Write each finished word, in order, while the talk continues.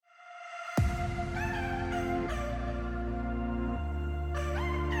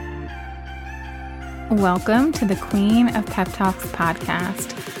Welcome to the Queen of Pep Talks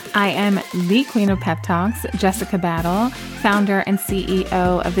podcast. I am the Queen of Pep Talks, Jessica Battle, founder and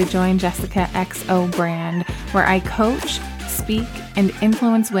CEO of the Join Jessica XO brand, where I coach, speak, and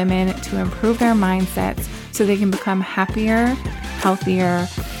influence women to improve their mindsets so they can become happier, healthier,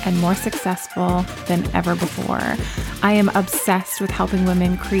 and more successful than ever before. I am obsessed with helping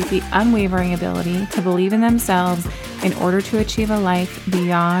women create the unwavering ability to believe in themselves in order to achieve a life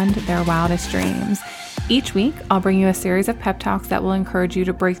beyond their wildest dreams. Each week, I'll bring you a series of pep talks that will encourage you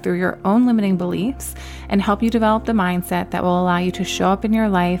to break through your own limiting beliefs and help you develop the mindset that will allow you to show up in your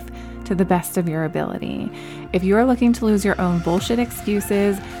life to the best of your ability. If you are looking to lose your own bullshit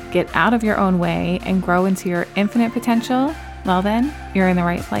excuses, get out of your own way, and grow into your infinite potential, well then, you're in the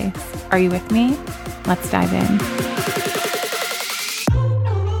right place. Are you with me? Let's dive in.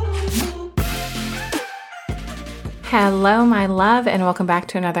 Hello, my love, and welcome back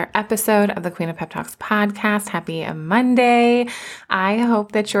to another episode of the Queen of Pep Talks podcast. Happy Monday. I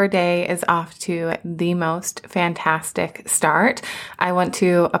hope that your day is off to the most fantastic start. I want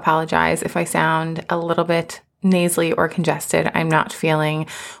to apologize if I sound a little bit nasally or congested. I'm not feeling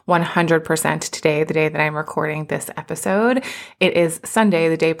 100% today, the day that I'm recording this episode. It is Sunday,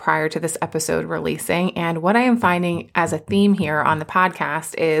 the day prior to this episode releasing. And what I am finding as a theme here on the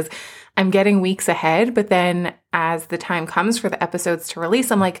podcast is I'm getting weeks ahead, but then as the time comes for the episodes to release,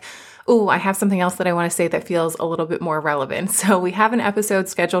 I'm like, oh, I have something else that I want to say that feels a little bit more relevant. So we have an episode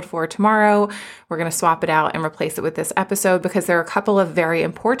scheduled for tomorrow. We're going to swap it out and replace it with this episode because there are a couple of very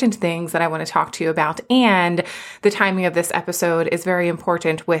important things that I want to talk to you about. And the timing of this episode is very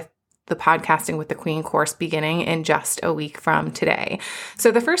important with the Podcasting with the Queen course beginning in just a week from today. So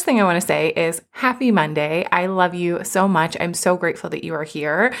the first thing I want to say is happy Monday. I love you so much. I'm so grateful that you are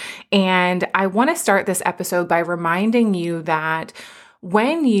here. And I want to start this episode by reminding you that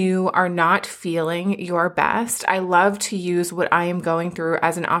when you are not feeling your best, I love to use what I am going through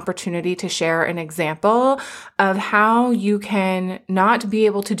as an opportunity to share an example of how you can not be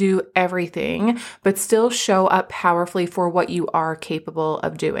able to do everything, but still show up powerfully for what you are capable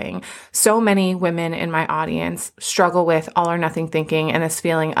of doing. So many women in my audience struggle with all or nothing thinking and this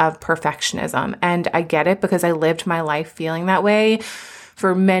feeling of perfectionism. And I get it because I lived my life feeling that way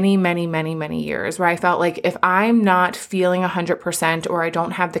for many, many, many, many years, where I felt like if I'm not feeling 100% or I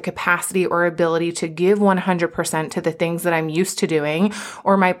don't have the capacity or ability to give 100% to the things that I'm used to doing,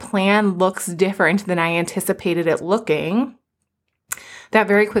 or my plan looks different than I anticipated it looking, that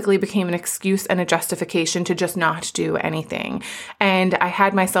very quickly became an excuse and a justification to just not do anything. And I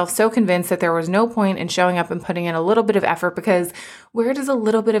had myself so convinced that there was no point in showing up and putting in a little bit of effort, because where does a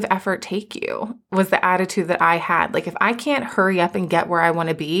little bit of effort take you? Was the attitude that I had. Like, if I can't hurry up and get where I want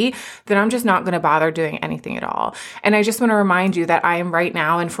to be, then I'm just not going to bother doing anything at all. And I just want to remind you that I am right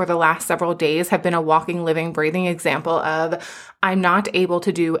now, and for the last several days, have been a walking, living, breathing example of I'm not able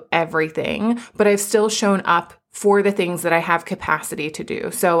to do everything, but I've still shown up for the things that I have capacity to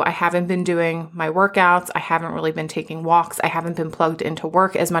do. So I haven't been doing my workouts. I haven't really been taking walks. I haven't been plugged into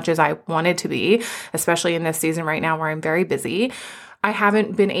work as much as I wanted to be, especially in this season right now where I'm very busy. I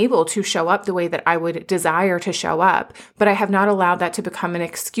haven't been able to show up the way that I would desire to show up, but I have not allowed that to become an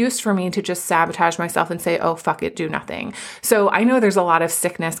excuse for me to just sabotage myself and say, oh, fuck it, do nothing. So I know there's a lot of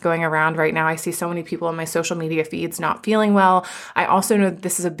sickness going around right now. I see so many people on my social media feeds not feeling well. I also know that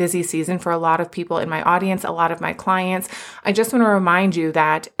this is a busy season for a lot of people in my audience, a lot of my clients. I just want to remind you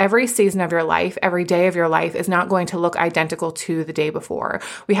that every season of your life, every day of your life is not going to look identical to the day before.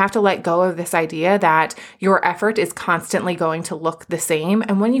 We have to let go of this idea that your effort is constantly going to look the same.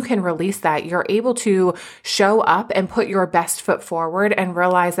 And when you can release that, you're able to show up and put your best foot forward and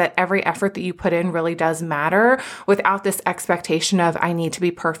realize that every effort that you put in really does matter without this expectation of I need to be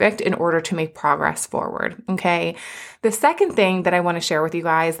perfect in order to make progress forward. Okay. The second thing that I want to share with you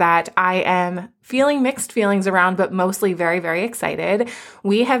guys that I am feeling mixed feelings around, but mostly very, very excited.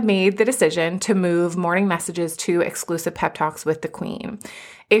 We have made the decision to move morning messages to exclusive pep talks with the Queen.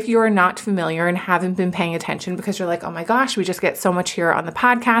 If you're not familiar and haven't been paying attention because you're like, oh my gosh, we just get so much here on the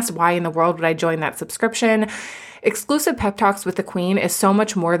podcast. Why in the world would I join that subscription? Exclusive Pep Talks with the Queen is so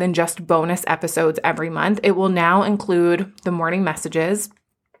much more than just bonus episodes every month. It will now include the morning messages.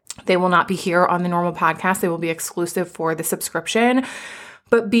 They will not be here on the normal podcast. They will be exclusive for the subscription.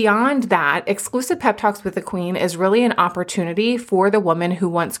 But beyond that, exclusive Pep Talks with the Queen is really an opportunity for the woman who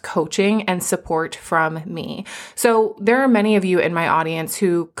wants coaching and support from me. So there are many of you in my audience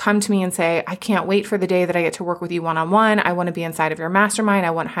who come to me and say, I can't wait for the day that I get to work with you one-on-one. I want to be inside of your mastermind.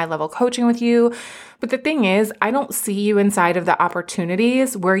 I want high-level coaching with you. But the thing is, I don't see you inside of the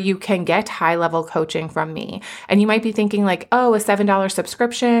opportunities where you can get high-level coaching from me. And you might be thinking like, oh, a $7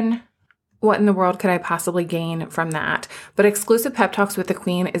 subscription. what in the world could I possibly gain from that? But Exclusive Pep Talks with the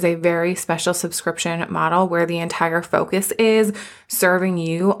Queen is a very special subscription model where the entire focus is serving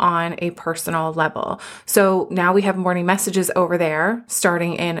you on a personal level. So now we have morning messages over there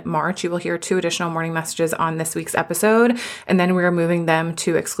starting in March. You will hear 2 additional morning messages on this week's episode. And then we're moving them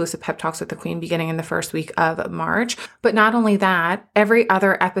to Exclusive Pep Talks with the Queen beginning in the first week of March. But not only that, every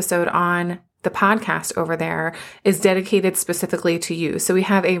other episode on the podcast over there is dedicated specifically to you. So we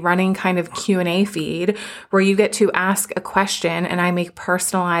have a running kind of Q&A feed where you get to ask a question and I make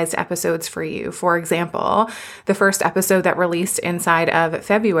personalized episodes for you. For example, the first episode that released inside of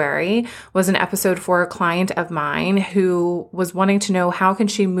February was an episode for a client of mine who was wanting to know how can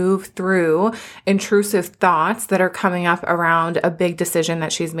she move through intrusive thoughts that are coming up around a big decision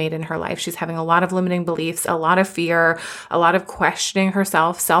that she's made in her life. She's having a lot of limiting beliefs, a lot of fear, a lot of questioning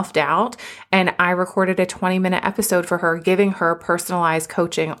herself, self-doubt. And I recorded a 20-minute episode for her, giving her personalized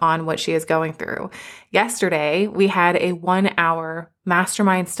coaching on what she is going through. Yesterday, we had a 1-hour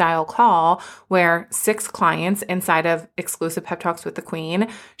mastermind style call where 6 clients inside of Exclusive Pep Talks with the Queen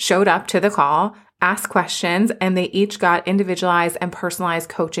showed up to the call, asked questions, and they each got individualized and personalized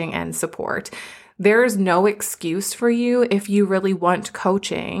coaching and support. There's no excuse for you if you really want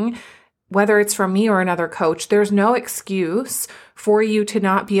coaching, whether it's from me or another coach. There's no excuse for you to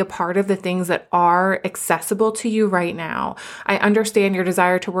not be a part of the things that are accessible to you right now. I understand your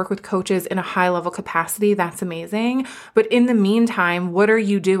desire to work with coaches in a high level capacity. That's amazing. But in the meantime, what are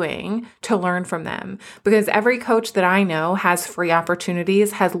you doing to learn from them? Because every coach that I know has free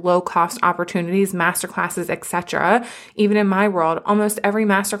opportunities, has low cost opportunities, masterclasses, etc. Even in my world, almost every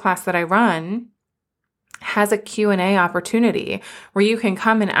masterclass that I run has a Q&A opportunity where you can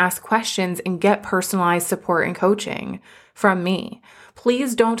come and ask questions and get personalized support and coaching from me.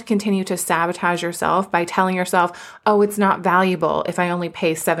 Please don't continue to sabotage yourself by telling yourself, oh, it's not valuable if I only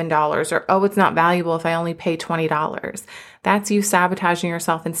pay $7, or oh, it's not valuable if I only pay $20. That's you sabotaging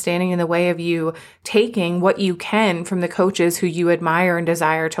yourself and standing in the way of you taking what you can from the coaches who you admire and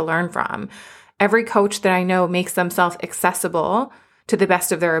desire to learn from. Every coach that I know makes themselves accessible to the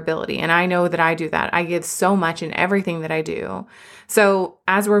best of their ability. And I know that I do that. I give so much in everything that I do. So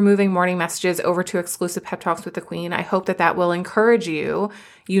as we're moving morning messages over to Exclusive Pep Talks with the Queen, I hope that that will encourage you.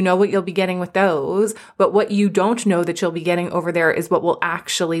 You know what you'll be getting with those, but what you don't know that you'll be getting over there is what will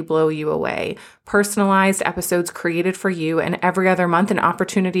actually blow you away. Personalized episodes created for you, and every other month an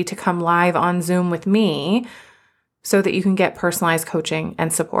opportunity to come live on Zoom with me so that you can get personalized coaching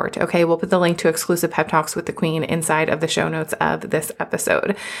and support. Okay, we'll put the link to Exclusive Pep Talks with the Queen inside of the show notes of this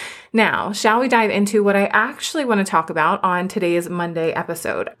episode. Now, shall we dive into what I actually want to talk about on today's Monday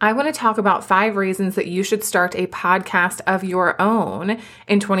episode? I want to talk about 5 reasons that you should start a podcast of your own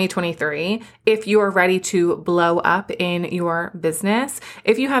in 2023 if you are ready to blow up in your business.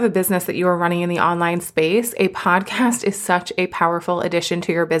 If you have a business that you are running in the online space, a podcast is such a powerful addition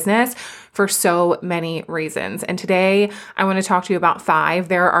to your business for so many reasons. And today I want to talk to you about 5.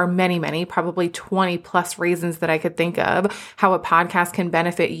 There are many, probably 20 plus reasons that I could think of how a podcast can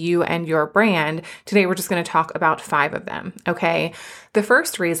benefit you and your brand. Today, we're just going to talk about 5 of them. Okay. The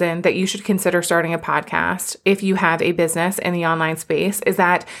first reason that you should consider starting a podcast if you have a business in the online space is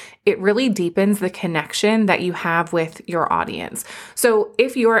that it really deepens the connection that you have with your audience. So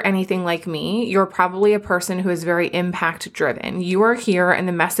if you're anything like me, you're probably a person who is very impact driven. You are here and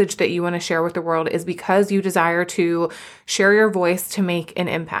the message that you want to share with the world is because you desire to share your voice to make an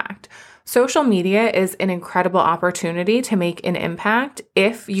impact. Social media is an incredible opportunity to make an impact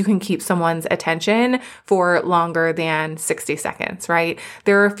if you can keep someone's attention for longer than 60 seconds, right?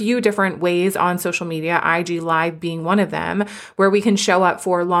 There are a few different ways on social media, IG Live being one of them, where we can show up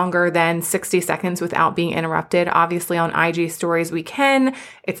for longer than 60 seconds without being interrupted. Obviously on IG stories we can.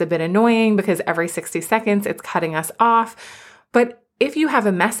 It's a bit annoying because every 60 seconds it's cutting us off. But if you have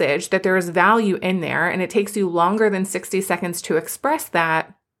a message that there is value in there and it takes you longer than 60 seconds to express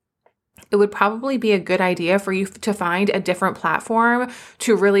that, it would probably be a good idea for you to find a different platform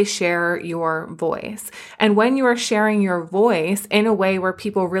to really share your voice. And when you are sharing your voice in a way where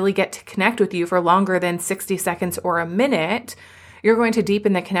people really get to connect with you for longer than 60 seconds or a minute, you're going to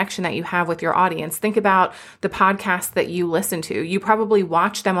deepen the connection that you have with your audience. Think about the podcasts that you listen to. You probably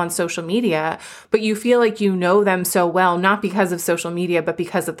watch them on social media, but you feel like you know them so well, not because of social media, but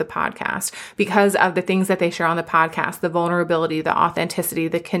because of the podcast, because of the things that they share on the podcast, the vulnerability, the authenticity,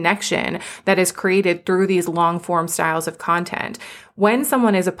 the connection that is created through these long form styles of content. when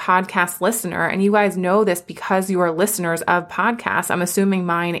someone is a podcast listener, and you guys know this because you are listeners of podcasts, I'm assuming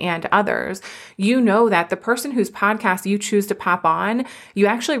mine and others, you know that the person whose podcast you choose to pop on, you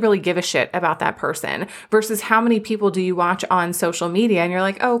actually really give a shit about that person versus how many people do you watch on social media and you're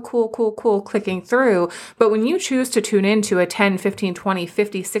like, oh, cool, clicking through. But when you choose to tune into a 10, 15, 20,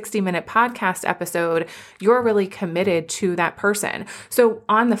 50, 60-minute podcast episode, you're really committed to that person. So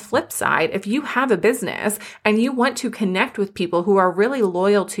on the flip side, if you have a business and you want to connect with people who are really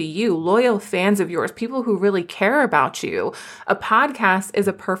loyal to you, loyal fans of yours, people who really care about you, a podcast is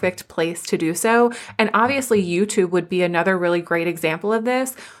a perfect place to do so. And obviously YouTube would be another really great example of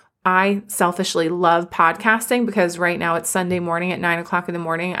this. I selfishly love podcasting because right now it's Sunday morning at 9:00 in the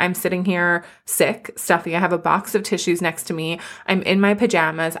morning. I'm sitting here sick, stuffy. I have a box of tissues next to me. I'm in my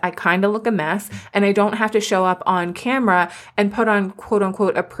pajamas. I kind of look a mess and I don't have to show up on camera and put on quote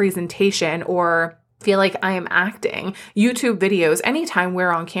unquote a presentation or feel like I am acting. YouTube videos, anytime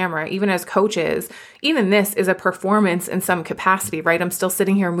we're on camera, even as coaches, even this is a performance in some capacity, right? I'm still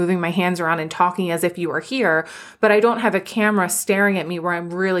sitting here moving my hands around and talking as if you are here, but I don't have a camera staring at me where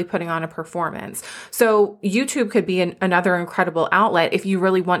I'm really putting on a performance. So YouTube could be another incredible outlet if you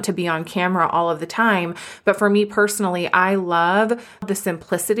really want to be on camera all of the time. But for me personally, I love the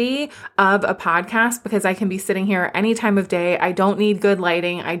simplicity of a podcast because I can be sitting here any time of day. I don't need good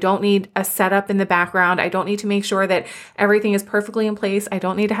lighting. I don't need a setup in the background. I don't need to make sure that everything is perfectly in place. I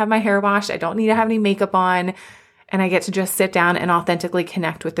don't need to have my hair washed. I don't need to have any makeup on. And I get to just sit down and authentically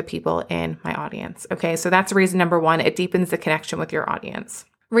connect with the people in my audience. Okay, so that's reason number one. It deepens the connection with your audience.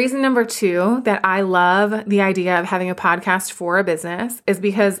 Reason number two that I love the idea of having a podcast for a business is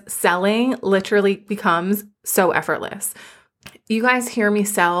because selling literally becomes so effortless. You guys hear me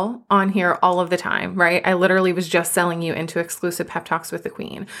sell on here all of the time, right? I literally was just selling you into exclusive pep talks with the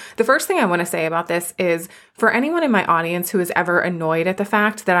queen. The first thing I want to say about this is for anyone in my audience who is ever annoyed at the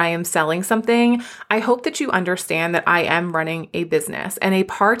fact that I am selling something, I hope that you understand that I am running a business, and a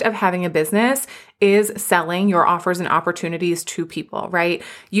part of having a business is selling your offers and opportunities to people, right?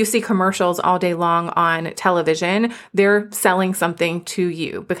 You see commercials all day long on television. They're selling something to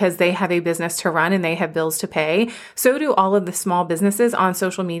you because they have a business to run and they have bills to pay. So do all of the small businesses on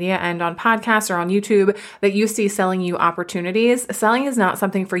social media and on podcasts or on YouTube that you see selling you opportunities. Selling is not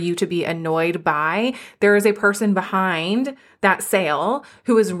something for you to be annoyed by. There is a person behind that sale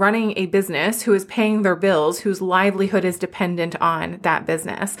who is running a business, who is paying their bills, whose livelihood is dependent on that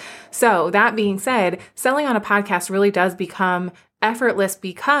business. So that being said, selling on a podcast really does become effortless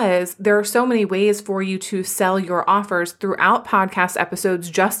because there are so many ways for you to sell your offers throughout podcast episodes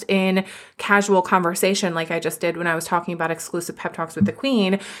just in casual conversation like I just did when I was talking about exclusive pep talks with the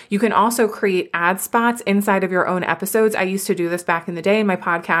queen. You can also create ad spots inside of your own episodes. I used to do this back in the day in my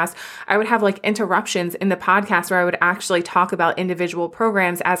podcast. I would have like interruptions in the podcast where I would actually talk about individual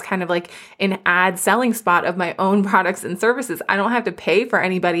programs as kind of like an ad selling spot of my own products and services. I don't have to pay for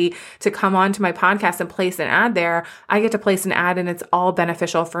anybody to come onto my podcast and place an ad there. I get to place an ad and it's all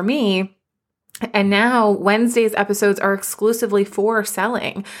beneficial for me. And now Wednesday's episodes are exclusively for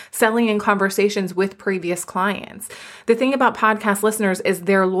selling in conversations with previous clients. The thing about podcast listeners is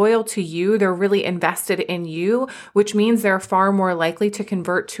they're loyal to you. They're really invested in you, which means they're far more likely to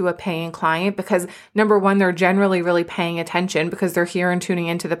convert to a paying client because number one, they're generally really paying attention because they're here and tuning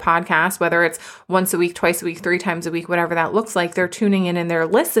into the podcast, whether it's once a week, twice a week, 3 times a week, whatever that looks like, they're tuning in and they're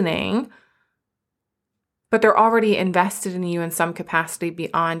listening. But they're already invested in you in some capacity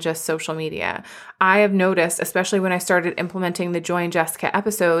beyond just social media. I have noticed, especially when I started implementing the Joy and Jessica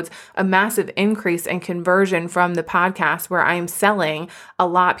episodes, a massive increase in conversion from the podcast where I am selling a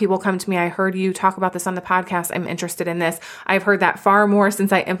lot. People come to me, I heard you talk about this on the podcast. I'm interested in this. I've heard that far more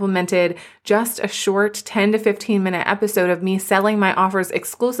since I implemented just a short 10 to 15 minute episode of me selling my offers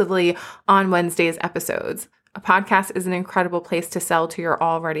exclusively on Wednesday's episodes. A podcast is an incredible place to sell to your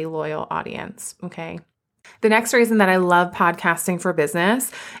already loyal audience, okay? The next reason that I love podcasting for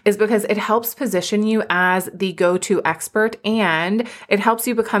business is because it helps position you as the go-to expert and it helps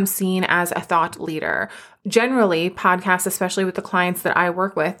you become seen as a thought leader. Generally, podcasts, especially with the clients that I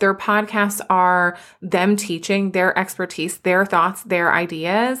work with, their podcasts are them teaching their expertise, their thoughts, their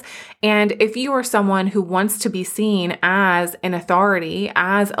ideas. And if you are someone who wants to be seen as an authority,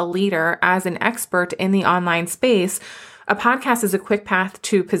 as a leader, as an expert in the online space, a podcast is a quick path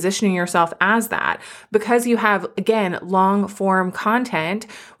to positioning yourself as that because you have, again, long form content,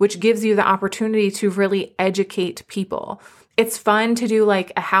 which gives you the opportunity to really educate people. It's fun to do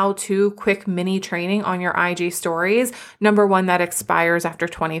like a how-to quick mini training on your IG stories. Number one, that expires after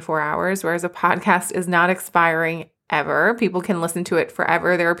 24 hours, whereas a podcast is not expiring ever. People can listen to it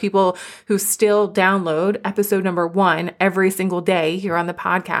forever. There are people who still download episode number 1 every single day here on the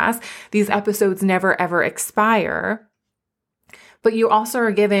podcast. These episodes never ever expire. But you also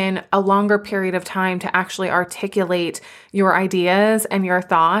are given a longer period of time to actually articulate your ideas and your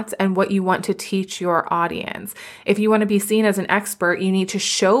thoughts and what you want to teach your audience. If you want to be seen as an expert, you need to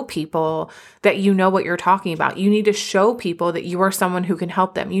show people that you know what you're talking about. You need to show people that you are someone who can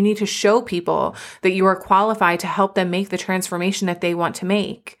help them. You need to show people that you are qualified to help them make the transformation that they want to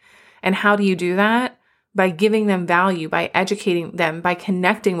make. And how do you do that? By giving them value, by educating them, by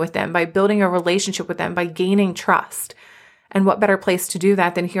connecting with them, by building a relationship with them, by gaining trust. And what better place to do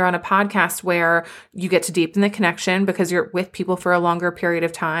that than here on a podcast where you get to deepen the connection because you're with people for a longer period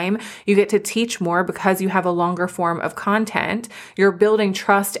of time. You get to teach more because you have a longer form of content. You're building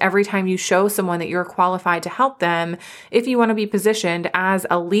trust every time you show someone that you're qualified to help them. If you want to be positioned as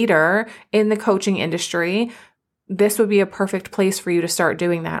a leader in the coaching industry, this would be a perfect place for you to start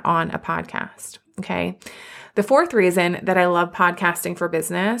doing that on a podcast. Okay. The fourth reason that I love podcasting for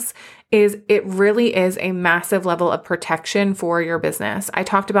business is it really is a massive level of protection for your business. I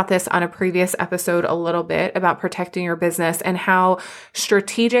talked about this on a previous episode a little bit about protecting your business and how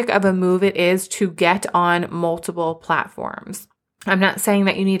strategic of a move it is to get on multiple platforms. I'm not saying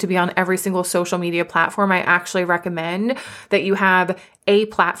that you need to be on every single social media platform. I actually recommend that you have a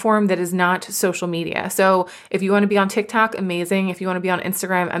platform that is not social media. So if you want to be on TikTok, amazing. If you want to be on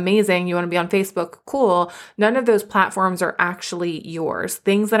Instagram, amazing. You want to be on Facebook, cool. None of those platforms are actually yours.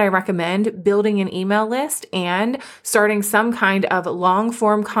 Things that I recommend: building an email list and starting some kind of long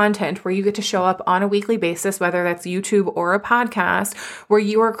form content where you get to show up on a weekly basis, whether that's YouTube or a podcast, where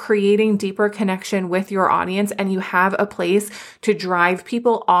you are creating deeper connection with your audience and you have a place to drive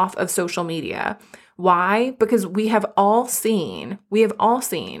people off of social media. Why? Because we have all seen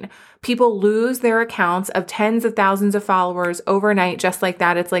people lose their accounts of tens of thousands of followers overnight, just like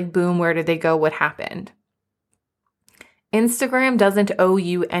that. It's like, boom, where did they go? What happened? Instagram doesn't owe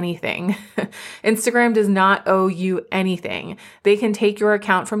you anything. Instagram does not owe you anything. They can take your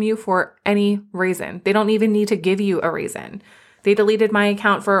account from you for any reason. They don't even need to give you a reason. They deleted my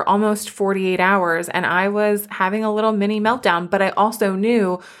account for almost 48 hours and I was having a little mini meltdown, but I also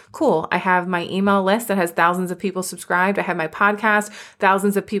knew, cool, I have my email list that has thousands of people subscribed. I have my podcast,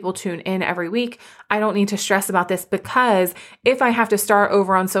 thousands of people tune in every week. I don't need to stress about this because if I have to start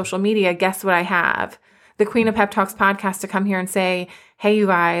over on social media, guess what I have? The Queen of Pep Talks podcast to come here and say, hey, you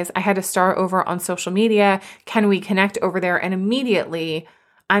guys, I had to start over on social media. Can we connect over there? And immediately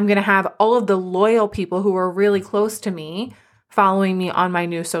I'm going to have all of the loyal people who are really close to me following me on my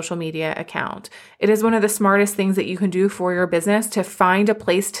new social media account. It is one of the smartest things that you can do for your business to find a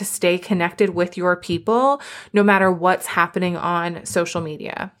place to stay connected with your people, no matter what's happening on social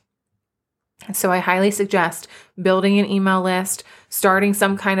media. And so I highly suggest building an email list, starting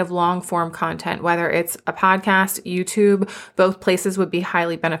some kind of long form content, whether it's a podcast, YouTube, both places would be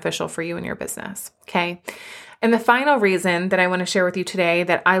highly beneficial for you and your business. Okay. And the final reason that I want to share with you today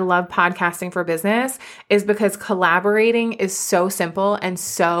that I love podcasting for business is because collaborating is so simple and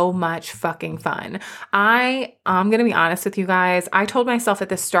so much fucking fun. I'm going to be honest with you guys. I told myself at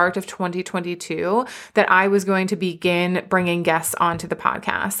the start of 2022 that I was going to begin bringing guests onto the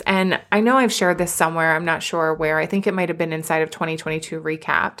podcast. And I know I've shared this somewhere. I'm not sure where. I think it might have been inside of 2022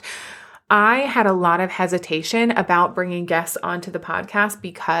 Recapped. I had a lot of hesitation about bringing guests onto the podcast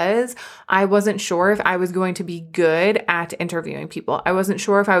because I wasn't sure if I was going to be good at interviewing people. I wasn't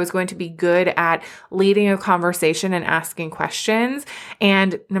sure if I was going to be good at leading a conversation and asking questions.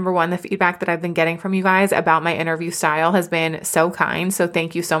 And number one, the feedback that I've been getting from you guys about my interview style has been so kind. So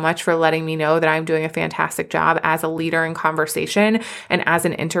thank you so much for letting me know that I'm doing a fantastic job as a leader in conversation and as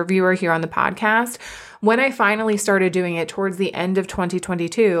an interviewer here on the podcast. When I finally started doing it towards the end of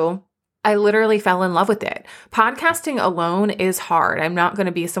 2022, I literally fell in love with it. Podcasting alone is hard. I'm not going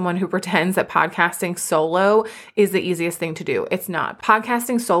to be someone who pretends that podcasting solo is the easiest thing to do. It's not.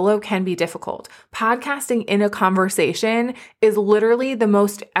 Podcasting solo can be difficult. Podcasting in a conversation is literally the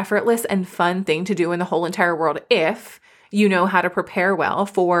most effortless and fun thing to do in the whole entire world if you know how to prepare well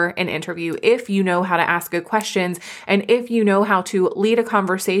for an interview, if you know how to ask good questions, and if you know how to lead a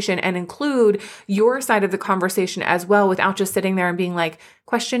conversation and include your side of the conversation as well without just sitting there and being like,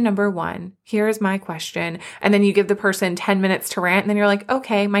 question number 1, here's my question. And then you give the person 10 minutes to rant and then you're like,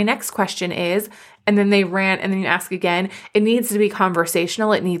 okay, my next question is, and then they rant and then you ask again. It needs to be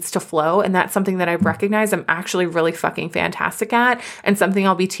conversational. It needs to flow. And that's something that I've recognized I'm actually really fucking fantastic at, and something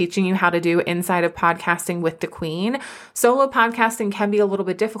I'll be teaching you how to do inside of Podcasting with the Queen. Solo podcasting can be a little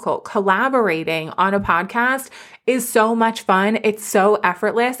bit difficult. Collaborating on a podcast is so much fun. It's so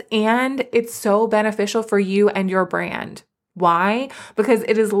effortless, and it's so beneficial for you and your brand. Why? Because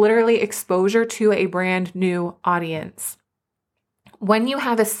it is literally exposure to a brand new audience. When you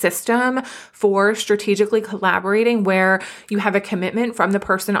have a system for strategically collaborating where you have a commitment from the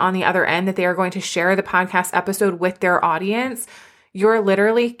person on the other end that they are going to share the podcast episode with their audience, you're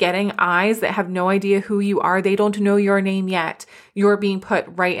literally getting eyes that have no idea who you are. They don't know your name yet. You're being put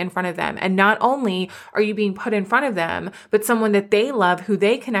right in front of them. And not only are you being put in front of them, but someone that they love, who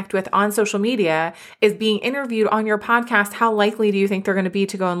they connect with on social media, is being interviewed on your podcast. How likely do you think they're going to be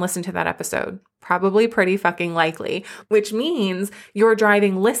to go and listen to that episode? Probably pretty fucking likely, which means you're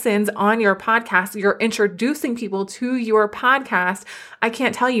driving listens on your podcast. You're introducing people to your podcast. I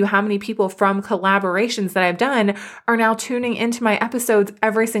can't tell you how many people from collaborations that I've done are now tuning into my episodes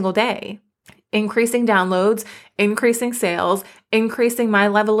every single day. Increasing downloads, increasing sales, increasing my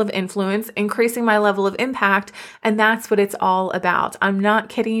level of influence, increasing my level of impact. And that's what it's all about. I'm not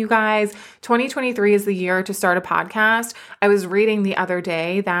kidding you guys. 2023 is the year to start a podcast. I was reading the other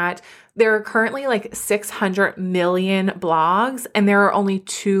day that there are currently like 600 million blogs, and there are only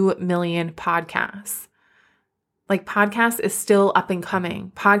 2 million podcasts. Like, podcast is still up and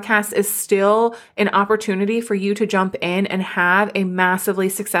coming. Podcast is still an opportunity for you to jump in and have a massively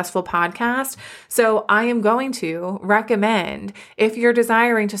successful podcast. So I am going to recommend, if you're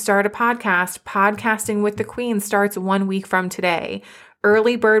desiring to start a podcast, Podcasting with the Queen starts 1 week from today.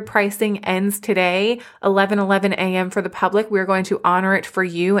 Early bird pricing ends today, 11 a.m. for the public. We're going to honor it for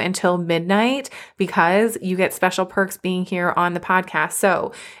you until midnight because you get special perks being here on the podcast.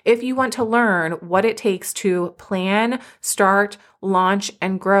 So if you want to learn what it takes to plan, start, launch,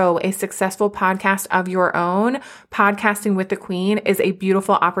 and grow a successful podcast of your own, Podcasting with the Queen is a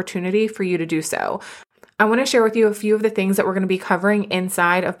beautiful opportunity for you to do so. I want to share with you a few of the things that we're going to be covering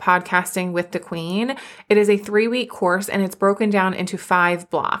inside of Podcasting with the Queen. It is a 3-week course, and it's broken down into 5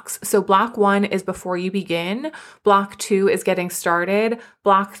 blocks. So block 1 is before you begin. Block 2 is getting started.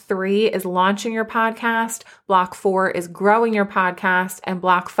 Block 3 is launching your podcast. Block 4 is growing your podcast. And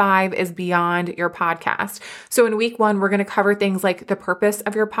block 5 is beyond your podcast. So in week 1, we're going to cover things like the purpose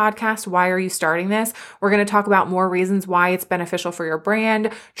of your podcast. Why are you starting this? We're going to talk about more reasons why it's beneficial for your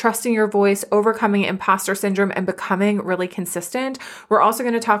brand, trusting your voice, overcoming imposter syndrome, and becoming really consistent. We're also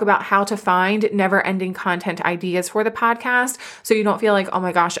going to talk about how to find never-ending content ideas for the podcast so you don't feel like, oh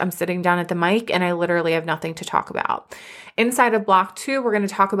my gosh, I'm sitting down at the mic and I literally have nothing to talk about. Inside of block 2, we're going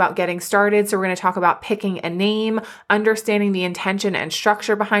to talk about getting started. So we're going to talk about picking a name, understanding the intention and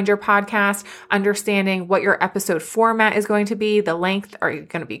structure behind your podcast, understanding what your episode format is going to be, the length. Are you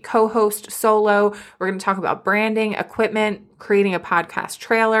going to be co-host, solo? We're going to talk about branding, equipment, creating a podcast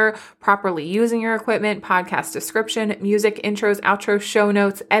trailer, properly using your equipment, podcast description, music, intros, outros, show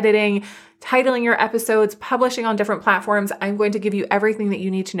notes, editing, titling your episodes, publishing on different platforms. I'm going to give you everything that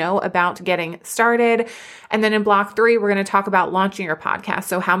you need to know about getting started. And then in block 3, we're going to talk about launching your podcast.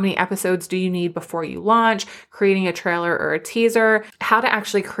 So how many episodes do you need before you launch, creating a trailer or a teaser, how to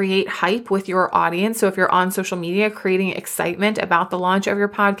actually create hype with your audience. So if you're on social media, creating excitement about the launch of your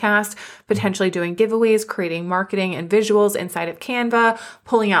podcast, potentially doing giveaways, creating marketing and visuals inside of Canva,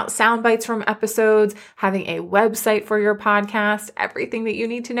 pulling out sound bites from episodes, having a website for your podcast, everything that you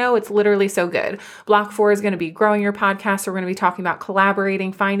need to know. It's literally so good. Block 4 is going to be growing your podcast. So we're going to be talking about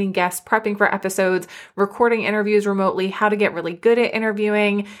collaborating, finding guests, prepping for episodes, recording interviews remotely, how to get really good at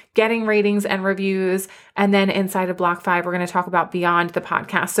interviewing, getting ratings and reviews. And then inside of block 5, we're going to talk about beyond the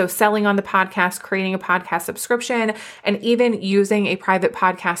podcast. So selling on the podcast, creating a podcast subscription, and even using a private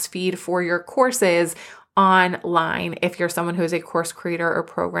podcast feed for your courses online if you're someone who is a course creator or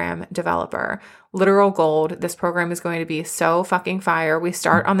program developer. Literal gold. This program is going to be so fucking fire. We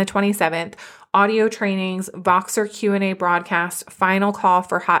start on the 27th. Audio trainings, Voxer Q&A broadcast, final call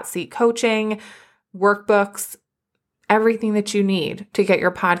for hot seat coaching, workbooks, everything that you need to get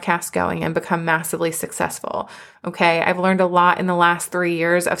your podcast going and become massively successful. Okay. I've learned a lot in the last 3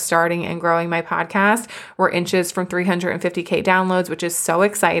 years of starting and growing my podcast. We're inches from 350K downloads, which is so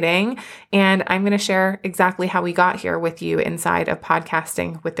exciting. And I'm going to share exactly how we got here with you inside of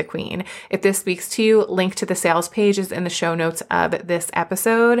Podcasting with the Queen. If this speaks to you, link to the sales page is in the show notes of this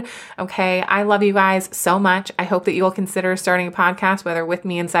episode. Okay. I love you guys so much. I hope that you will consider starting a podcast, whether with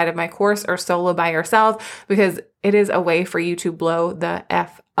me inside of my course or solo by yourself, because it is a way for you to blow the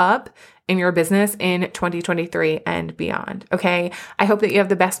F up in your business in 2023 and beyond. Okay. I hope that you have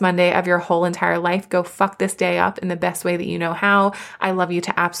the best Monday of your whole entire life. Go fuck this day up in the best way that you know how. I love you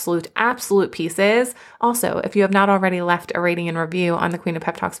to absolute pieces. Also, if you have not already left a rating and review on the Queen of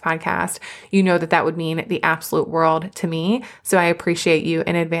Pep Talks podcast, you know that would mean the absolute world to me. So I appreciate you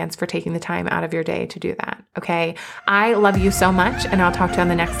in advance for taking the time out of your day to do that. Okay. I love you so much, and I'll talk to you on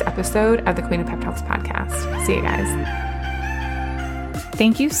the next episode of the Queen of Pep Talks podcast. See you guys.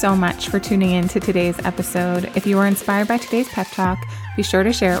 Thank you so much for tuning in to today's episode. If you were inspired by today's pep talk, be sure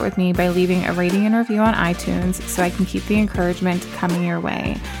to share it with me by leaving a rating and review on iTunes so I can keep the encouragement coming your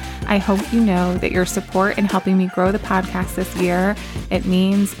way. I hope you know that your support in helping me grow the podcast this year, it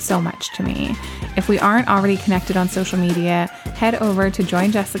means so much to me. If we aren't already connected on social media, head over to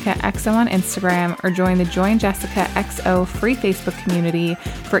Join Jessica XO on Instagram or join the Join Jessica XO free Facebook community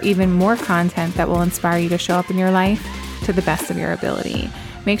for even more content that will inspire you to show up in your life to the best of your ability.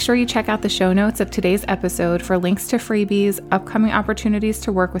 Make sure you check out the show notes of today's episode for links to freebies, upcoming opportunities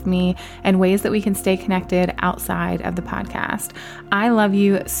to work with me, and ways that we can stay connected outside of the podcast. I love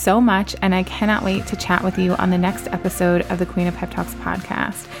you so much, and I cannot wait to chat with you on the next episode of the Queen of Pep Talks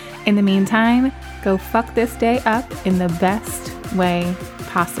podcast. In the meantime, go fuck this day up in the best way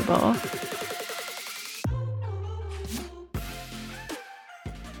possible.